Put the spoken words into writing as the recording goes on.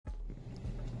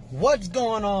What's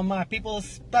going on, my people?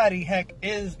 Spotty Heck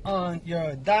is on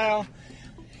your dial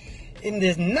in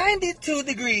this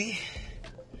 92-degree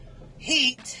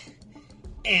heat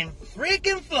in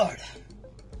freaking Florida.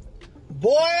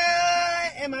 Boy,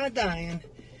 am I dying.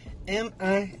 Am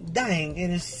I dying?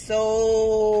 It is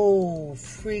so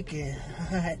freaking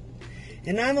hot.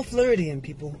 And I'm a Floridian,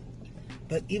 people.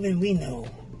 But even we know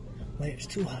when it's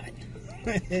too hot.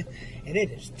 And it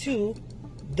is too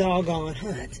doggone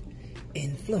hot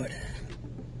in Florida.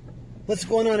 What's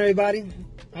going on, everybody?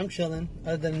 I'm chilling,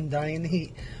 other than dying in the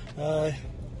heat.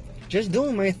 Just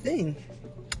doing my thing,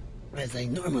 as I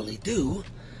normally do.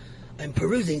 I'm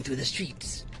perusing through the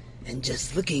streets and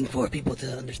just looking for people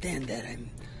to understand that I'm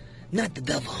not the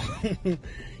devil.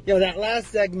 Yo, that last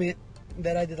segment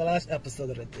that I did, the last episode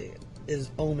that I did,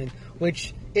 is Omen,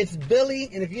 which it's Billy.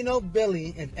 And if you know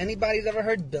Billy, if anybody's ever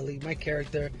heard Billy, my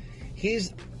character,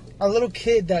 he's a little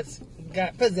kid that's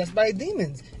got possessed by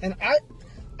demons. And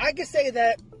I could say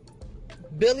that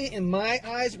Billy, in my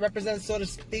eyes, represents, so to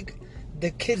speak,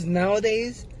 the kids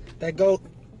nowadays that go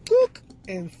kook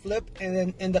and flip and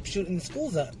then end up shooting the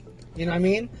schools up. You know what I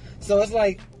mean? So it's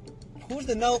like, who's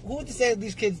to say that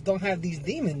these kids don't have these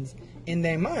demons in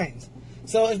their minds?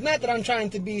 So it's not that I'm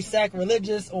trying to be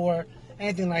sacrilegious or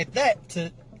anything like that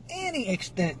to any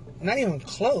extent, not even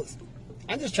close.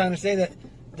 I'm just trying to say that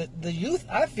the youth,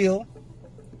 I feel,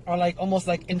 are like almost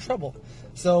like in trouble.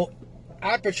 So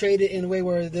I portrayed it in a way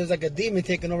where there's like a demon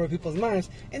taking over people's minds,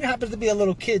 and it happens to be a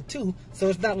little kid too. So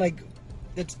it's not like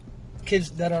it's kids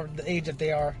that are the age that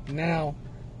they are now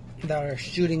that are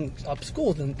shooting up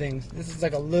schools and things. This is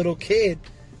like a little kid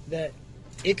that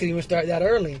it could even start that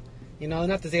early. You know,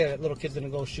 not to say that little kids didn't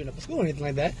go shooting up a school or anything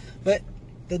like that, but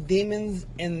the demons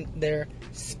and their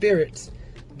spirits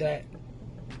that,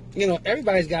 you know,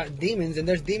 everybody's got demons, and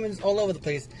there's demons all over the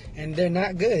place, and they're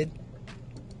not good,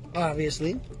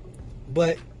 obviously,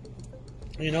 but,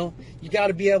 you know, you got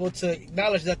to be able to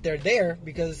acknowledge that they're there,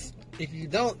 because if you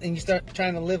don't, and you start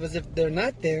trying to live as if they're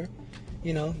not there,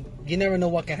 you know, you never know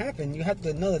what can happen. You have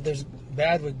to know that there's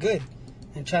bad with good,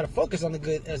 and try to focus on the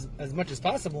good as much as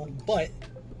possible, but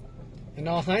in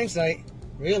all hindsight,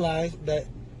 realize that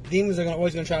demons are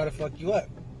always going to try to fuck you up.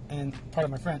 And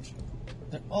pardon my French,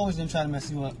 they're always going to try to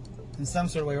mess you up in some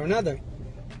sort of way or another.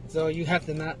 So you have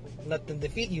to not let them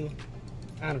defeat you.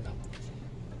 I don't know.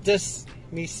 Just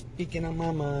me speaking on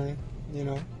my mind, you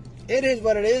know. It is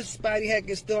what it is. Spidey Heck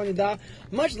is still on your dial.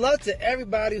 Much love to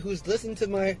everybody who's listened to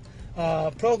my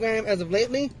program as of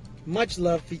lately. Much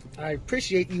love. I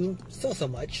appreciate you so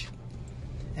much.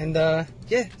 And,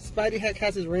 yeah, Spidey Heck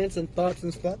has his rants and thoughts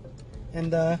and stuff.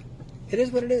 And, it is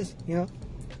what it is, you know.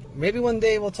 Maybe one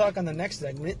day we'll talk on the next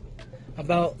segment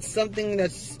about something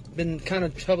that's been kind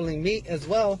of troubling me as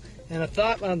well. And a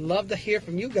thought I'd love to hear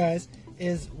from you guys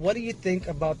is, what do you think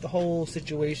about the whole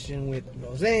situation with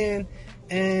Roseanne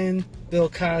and Bill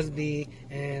Cosby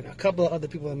and a couple of other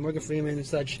people, like Morgan Freeman and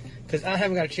such? Because I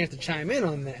haven't got a chance to chime in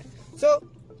on that. So,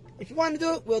 if you want to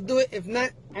do it, we'll do it. If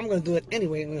not, I'm going to do it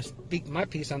anyway. I'm going to speak my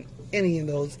piece on any of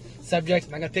those subjects.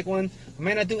 I'm not going to pick one. I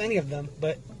might not do any of them,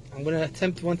 but I'm going to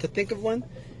attempt to think of one.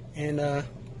 And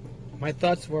my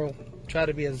thoughts will try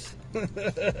to be as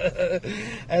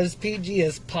as PG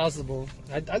as possible.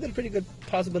 I did a pretty good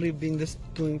possibility of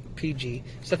doing PG,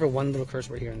 except for one little curse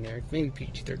word here and there. Maybe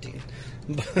PG-13.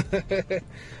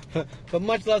 But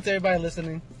much love to everybody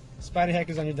listening. Spidey Heck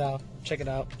is on your dial. Check it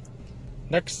out.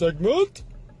 Next segment.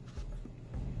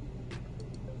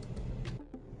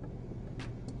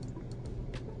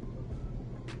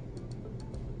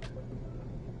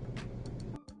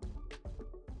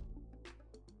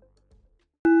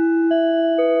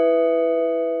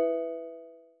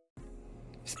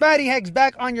 Spidey Heck's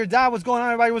back on your dial. What's going on,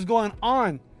 everybody? What's going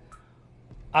on?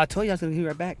 I told you I was going to be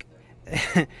right back.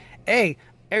 Hey,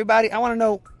 everybody, I want to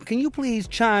know, can you please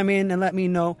chime in and let me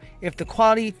know if the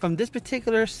quality from this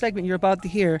particular segment you're about to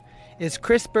hear is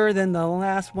crisper than the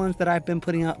last ones that I've been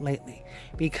putting out lately?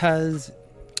 Because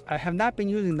I have not been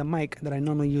using the mic that I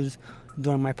normally use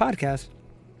during my podcast.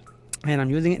 And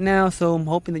I'm using it now, so I'm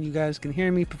hoping that you guys can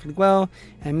hear me perfectly well.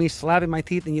 And me slapping my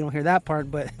teeth, and you don't hear that part.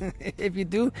 But if you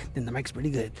do, then the mic's pretty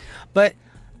good. But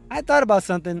I thought about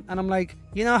something, and I'm like,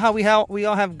 you know how we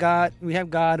all have God. We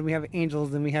have God, and we have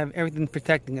angels, and we have everything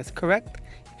protecting us, correct?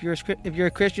 If you're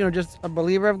a Christian or just a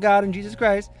believer of God and Jesus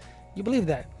Christ, you believe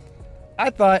that.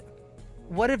 I thought,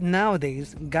 what if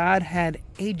nowadays God had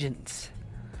agents,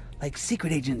 like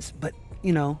secret agents, but,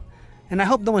 you know, and I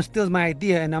hope no one steals my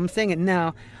idea, and I'm saying it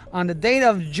now. On the date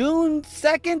of June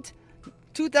 2nd,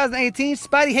 2018,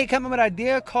 Spidey Heck came up with an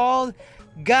idea called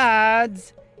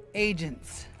God's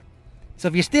Agents. So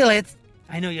if you steal it,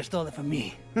 I know you stole it from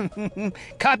me.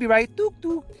 Copyright. Dook,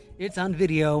 dook. It's on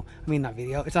video. I mean, not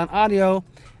video. It's on audio.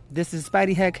 This is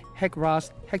Spidey Heck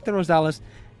Ross, Hector Rosales.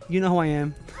 You know who I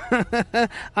am.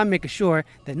 I'm making sure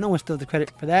that no one steals the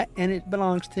credit for that, and it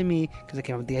belongs to me because I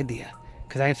came up with the idea.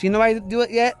 Because I haven't seen nobody do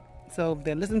it yet. So if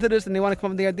they listen to this and they want to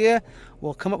come up with the idea,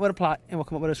 we'll come up with a plot and we'll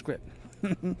come up with a script.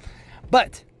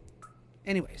 But,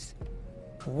 anyways,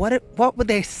 what would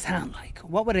they sound like?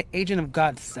 What would an agent of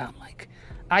God sound like?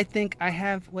 I think I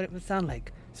have what it would sound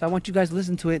like. So I want you guys to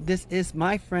listen to it. This is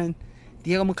my friend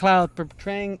Diego McLeod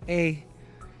portraying a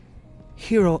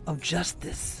hero of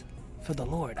justice for the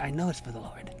Lord. I know it's for the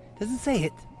Lord. Doesn't say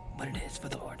it, but it is for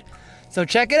the Lord. So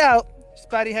check it out.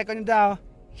 Spidey Heck on your dial.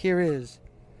 Here is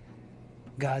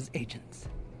God's Agents.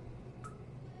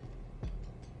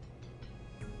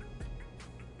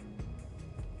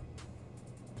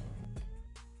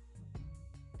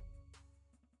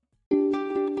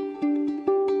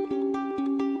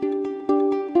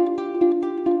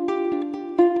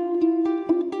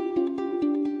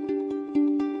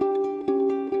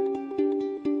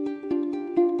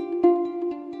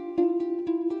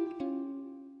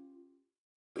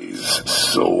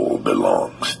 Soul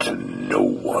belongs to no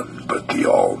one but the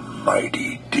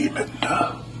almighty Demon.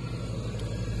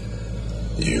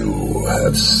 You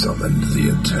have summoned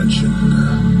the attention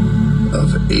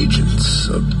of agents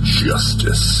of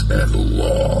justice and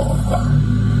law.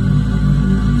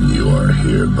 You are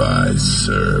hereby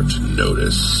served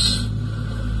notice.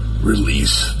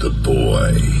 Release the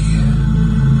boy,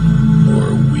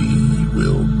 or we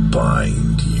will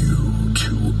bind you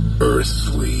to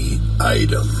earthly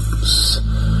items,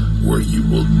 where you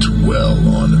will dwell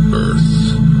on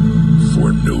earth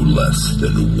for no less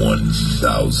than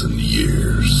 1,000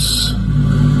 years.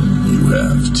 You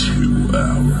have 2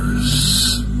 hours.